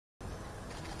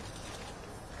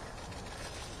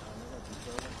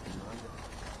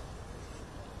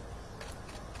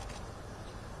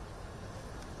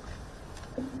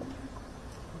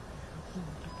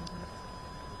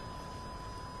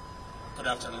Good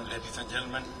afternoon, ladies and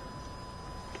gentlemen.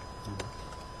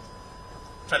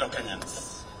 Fellow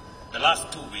Kenyans, the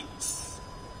last 2 weeks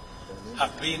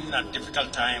have been a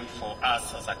difficult time for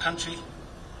us as a country,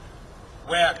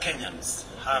 where Kenyans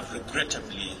have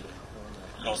regrettably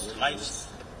lost lives,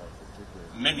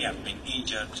 many have been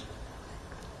injured,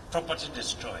 property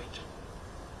destroyed,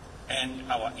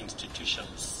 and our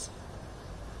institutions,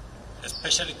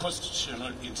 especially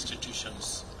constitutional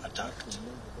institutions, attacked.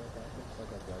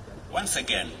 Once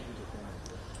again,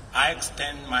 I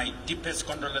extend my deepest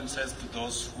condolences to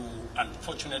those who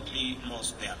unfortunately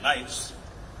lost their lives.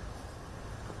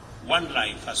 One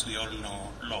life, as we all know,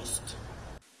 lost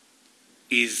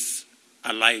is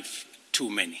a life too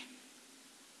many.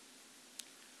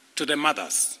 To the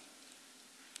mothers,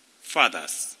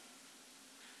 fathers,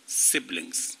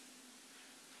 siblings,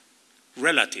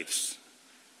 relatives,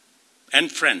 and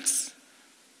friends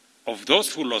of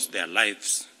those who lost their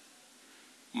lives,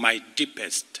 my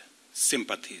deepest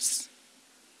sympathies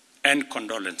and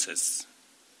condolences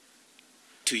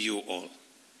to you all.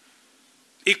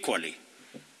 Equally,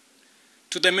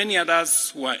 to the many others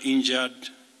who are injured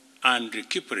and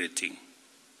recuperating,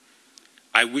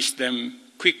 I wish them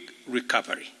quick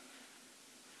recovery.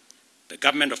 The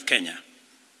government of Kenya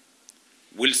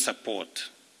will support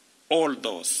all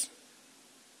those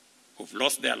who've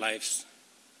lost their lives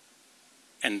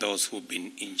and those who've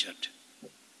been injured.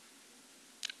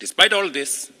 Despite all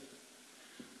this,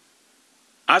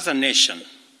 as a nation,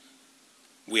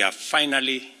 we are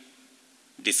finally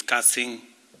discussing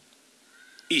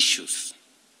issues.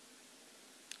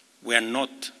 We are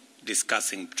not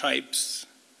discussing tribes,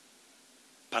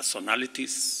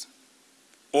 personalities,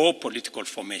 or political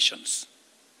formations,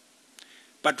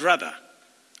 but rather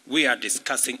we are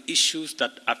discussing issues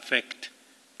that affect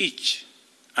each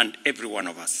and every one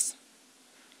of us.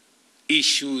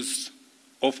 Issues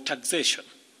of taxation,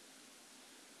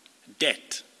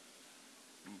 debt,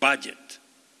 budget,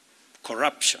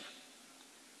 corruption,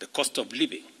 the cost of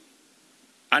living,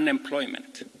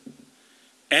 unemployment,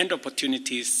 and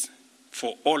opportunities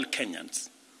for all Kenyans,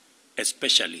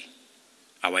 especially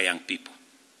our young people.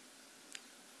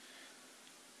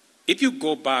 If you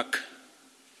go back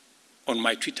on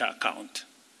my Twitter account,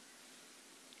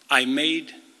 I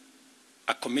made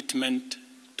a commitment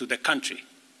to the country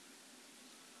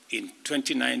in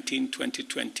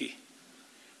 2019-2020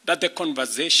 that the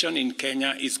conversation in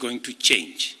Kenya is going to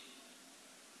change.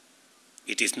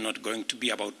 It is not going to be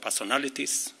about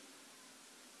personalities.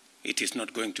 It is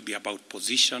not going to be about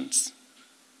positions.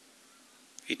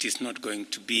 It is not going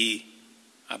to be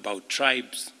about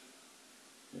tribes.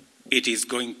 It is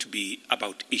going to be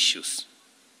about issues.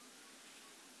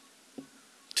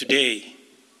 Today,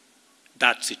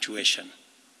 that situation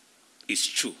is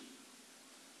true,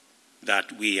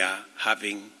 that we are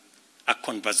having a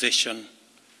conversation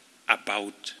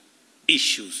about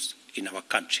issues in our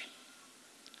country.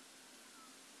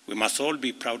 We must all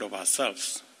be proud of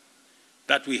ourselves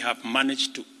that we have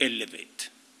managed to elevate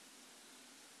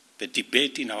the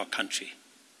debate in our country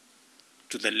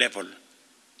to the level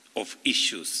of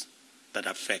issues that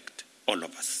affect all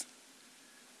of us.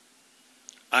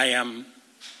 I am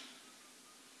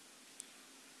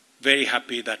very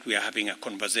happy that we are having a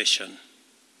conversation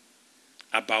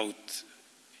about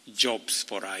jobs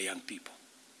for our young people,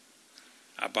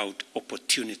 about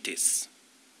opportunities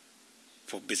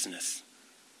for business,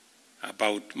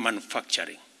 about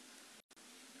manufacturing,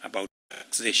 about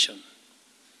taxation,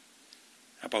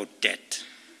 about debt,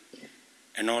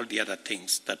 and all the other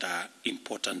things that are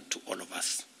important to all of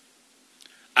us.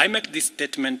 I make this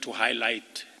statement to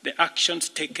highlight the actions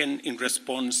taken in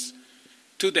response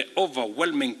to the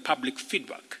overwhelming public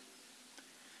feedback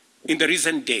in the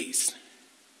recent days,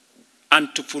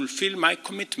 and to fulfill my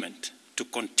commitment to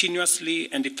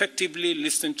continuously and effectively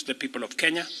listen to the people of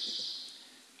Kenya,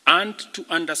 and to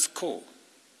underscore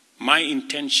my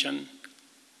intention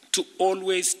to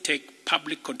always take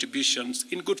public contributions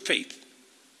in good faith,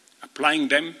 applying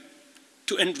them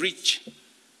to enrich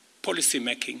policy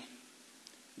making,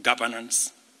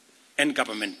 governance, and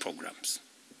government programs.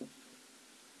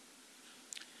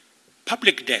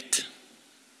 Public debt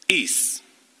is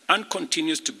and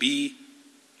continues to be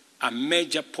a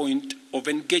major point of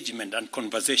engagement and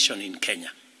conversation in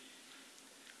Kenya.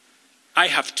 I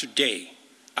have today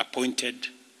appointed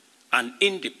an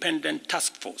independent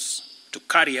task force to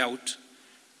carry out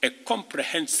a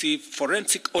comprehensive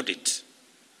forensic audit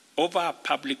over our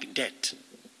public debt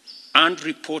and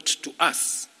report to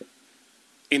us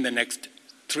in the next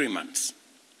 3 months.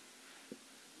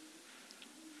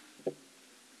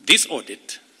 This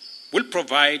audit will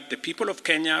provide the people of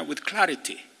Kenya with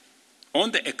clarity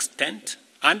on the extent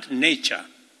and nature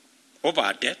of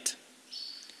our debt,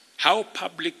 how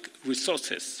public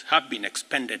resources have been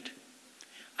expended,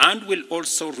 and will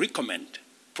also recommend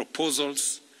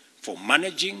proposals for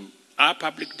managing our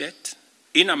public debt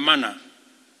in a manner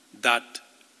that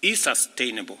is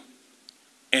sustainable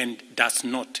and does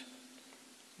not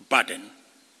burden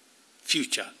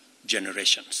future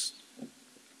generations.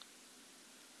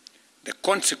 The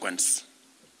consequence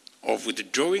of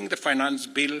withdrawing the finance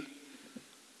bill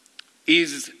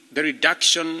is the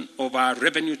reduction of our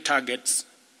revenue targets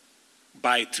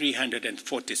by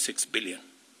 346 billion.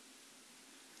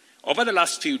 Over the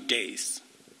last few days,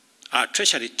 our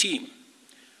Treasury team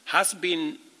has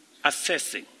been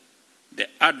assessing the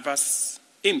adverse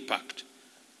impact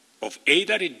of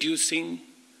either reducing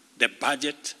the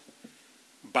budget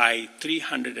by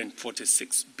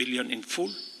 346 billion in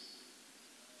full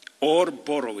or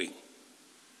borrowing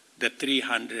the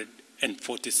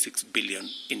 346 billion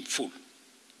in full.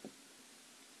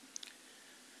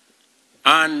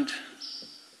 And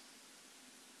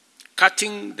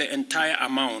cutting the entire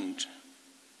amount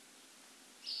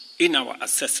in our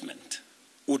assessment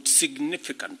would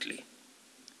significantly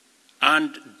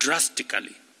and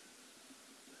drastically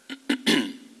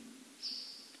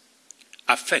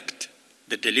affect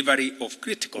the delivery of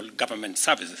critical government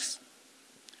services,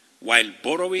 while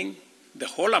borrowing the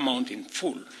whole amount in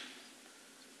full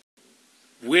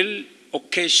will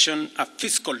occasion a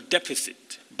fiscal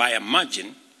deficit by a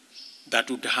margin that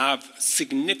would have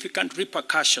significant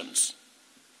repercussions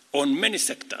on many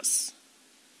sectors,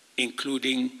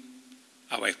 including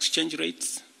our exchange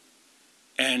rates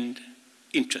and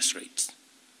interest rates.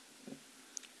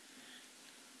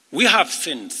 We have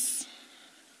since,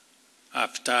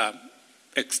 after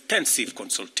extensive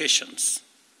consultations,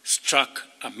 struck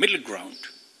a middle ground,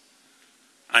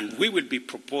 and we will be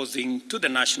proposing to the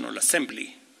National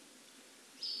Assembly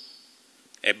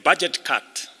a budget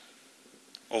cut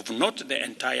of not the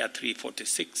entire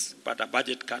 346, but a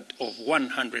budget cut of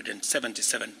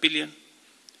 177 billion,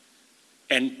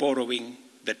 and borrowing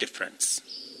the difference.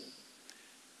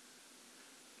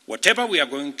 Whatever we are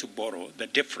going to borrow, the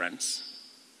difference,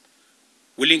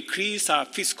 will increase our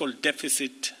fiscal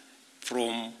deficit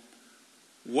from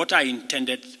what I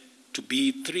intended to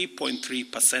be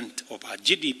 3.3% of our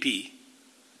GDP.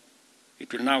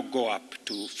 It will now go up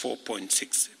to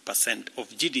 4.6% of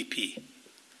GDP,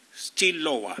 still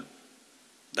lower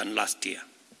than last year,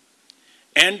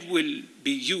 and will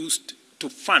be used to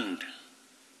fund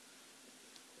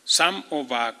some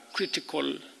of our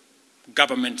critical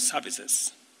government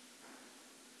services.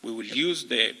 We will use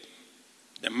the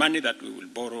money that we will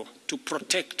borrow to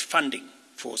protect funding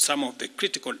for some of the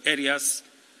critical areas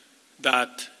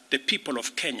that the people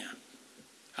of Kenya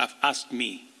have asked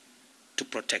me to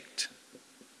protect.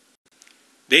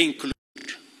 They include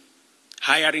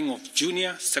hiring of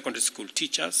junior secondary school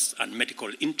teachers and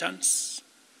medical interns,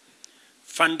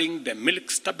 funding the milk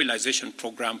stabilization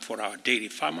program for our dairy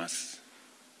farmers,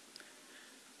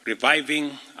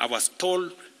 reviving our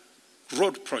stalled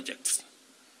road projects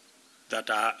that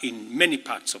are in many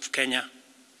parts of Kenya,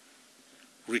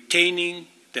 retaining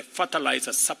the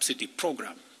fertilizer subsidy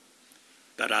program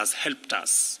that has helped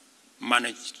us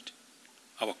manage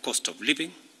our cost of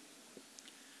living,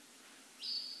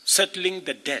 settling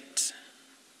the debt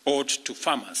owed to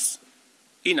farmers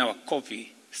in our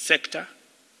coffee sector,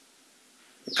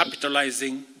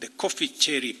 capitalizing the coffee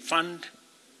cherry fund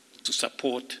to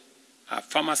support our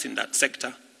farmers in that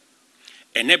sector,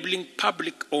 enabling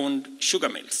public-owned sugar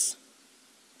mills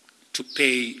to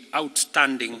pay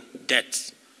outstanding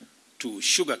debts to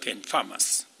sugarcane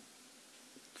farmers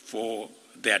for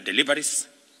their deliveries,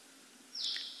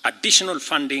 additional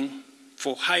funding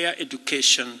for higher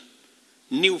education,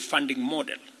 new funding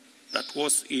model that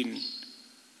was in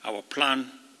our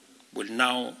plan will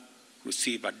now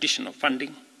receive additional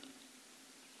funding,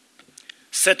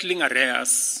 settling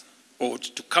arrears owed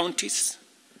to counties,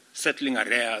 settling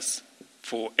arrears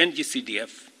for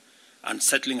NGCDF, and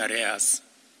settling arrears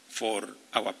for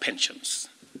our pensions.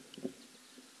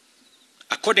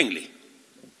 Accordingly,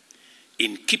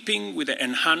 in keeping with the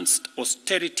enhanced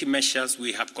austerity measures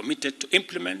we have committed to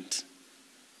implement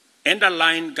and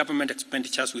align government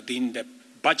expenditures within the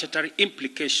budgetary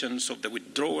implications of the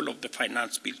withdrawal of the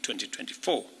Finance Bill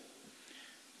 2024,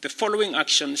 the following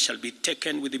actions shall be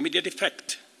taken with immediate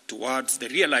effect towards the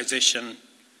realization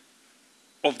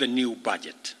of the new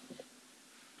budget.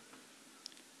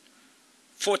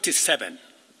 47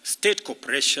 state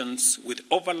corporations with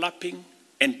overlapping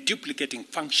and duplicating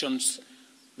functions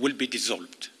will be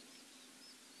dissolved,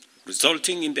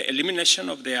 resulting in the elimination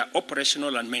of their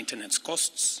operational and maintenance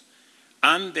costs,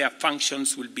 and their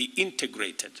functions will be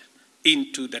integrated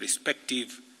into the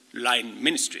respective line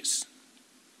ministries.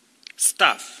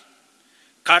 Staff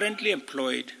currently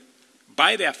employed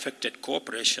by the affected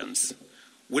corporations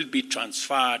will be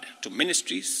transferred to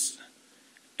ministries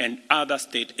and other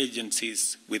state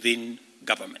agencies within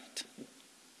government.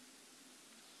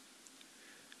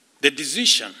 The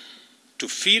decision to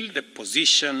fill the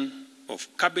position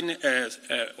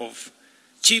of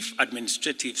Chief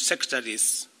Administrative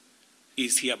Secretaries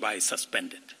is hereby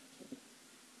suspended.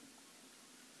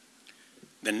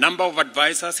 The number of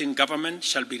advisors in government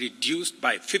shall be reduced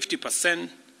by 50%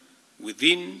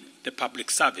 within the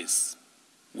public service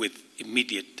with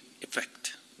immediate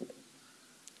effect.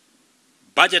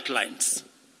 Budget lines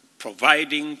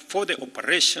providing for the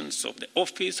operations of the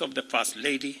Office of the First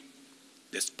Lady,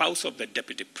 the spouse of the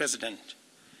Deputy President,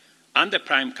 and the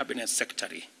Prime Cabinet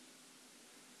Secretary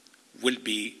will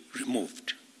be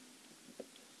removed.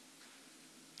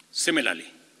 Similarly,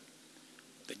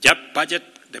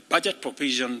 the budget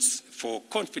provisions for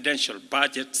confidential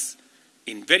budgets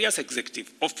in various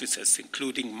executive offices,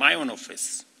 including my own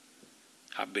office,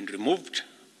 have been removed,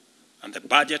 and the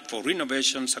budget for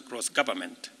renovations across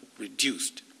government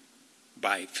reduced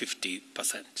by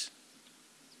 50%.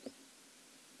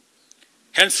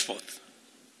 Henceforth,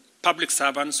 public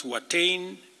servants who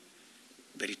attain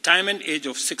the retirement age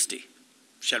of 60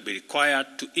 shall be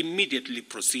required to immediately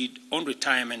proceed on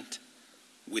retirement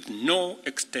with no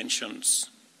extensions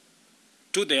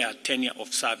to their tenure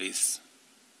of service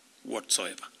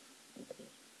whatsoever.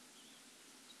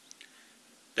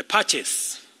 The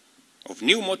purchase of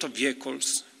new motor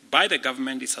vehicles by the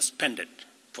government is suspended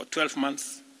for 12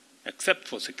 months, except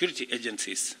for security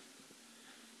agencies,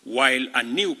 while a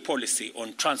new policy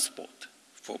on transport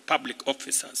for public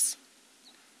officers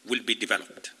will be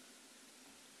developed.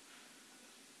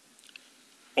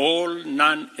 All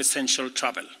non-essential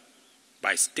travel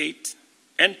by state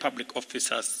and public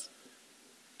officers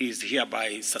is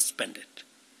hereby suspended.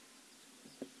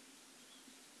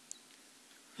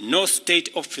 No state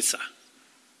officer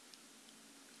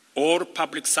or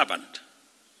public servant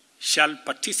shall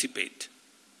participate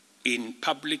in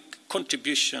public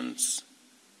contributions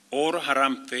or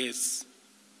haram phase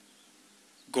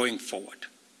going forward.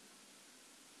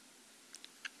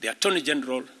 The Attorney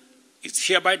General is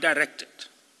hereby directed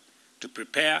to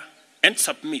prepare and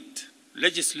submit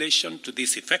legislation to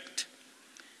this effect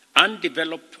and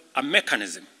develop a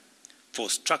mechanism for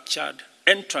structured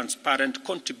and transparent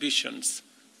contributions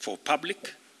for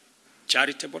public,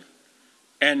 charitable,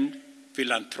 and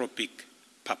philanthropic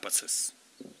purposes.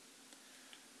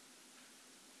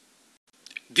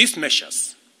 These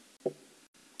measures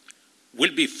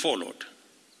will be followed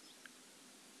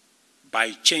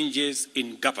by changes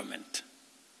in government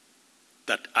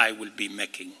that I will be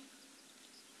making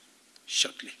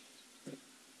shortly.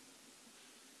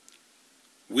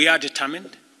 We are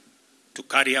determined to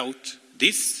carry out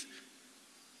this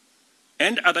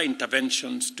and other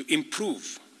interventions to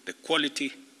improve the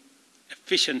quality,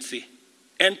 efficiency,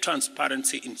 and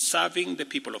transparency in serving the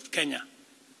people of Kenya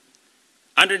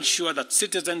and ensure that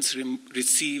citizens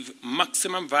receive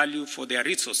maximum value for their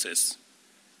resources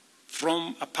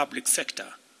from a public sector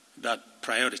that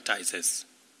prioritizes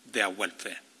their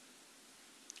welfare.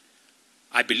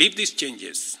 I believe these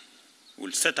changes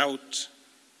will set out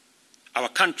our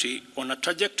country on a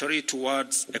trajectory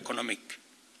towards economic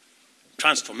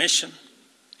transformation,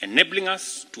 enabling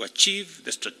us to achieve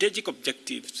the strategic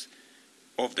objectives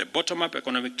of the bottom-up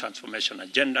economic transformation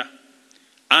agenda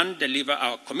and deliver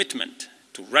our commitment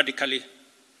to radically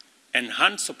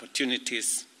enhance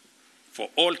opportunities for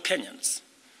all Kenyans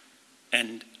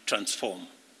and transform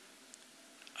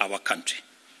our country.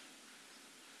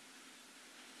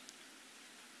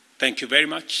 Thank you very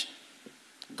much.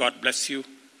 God bless you,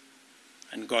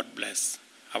 and God bless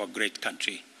our great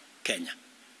country, Kenya.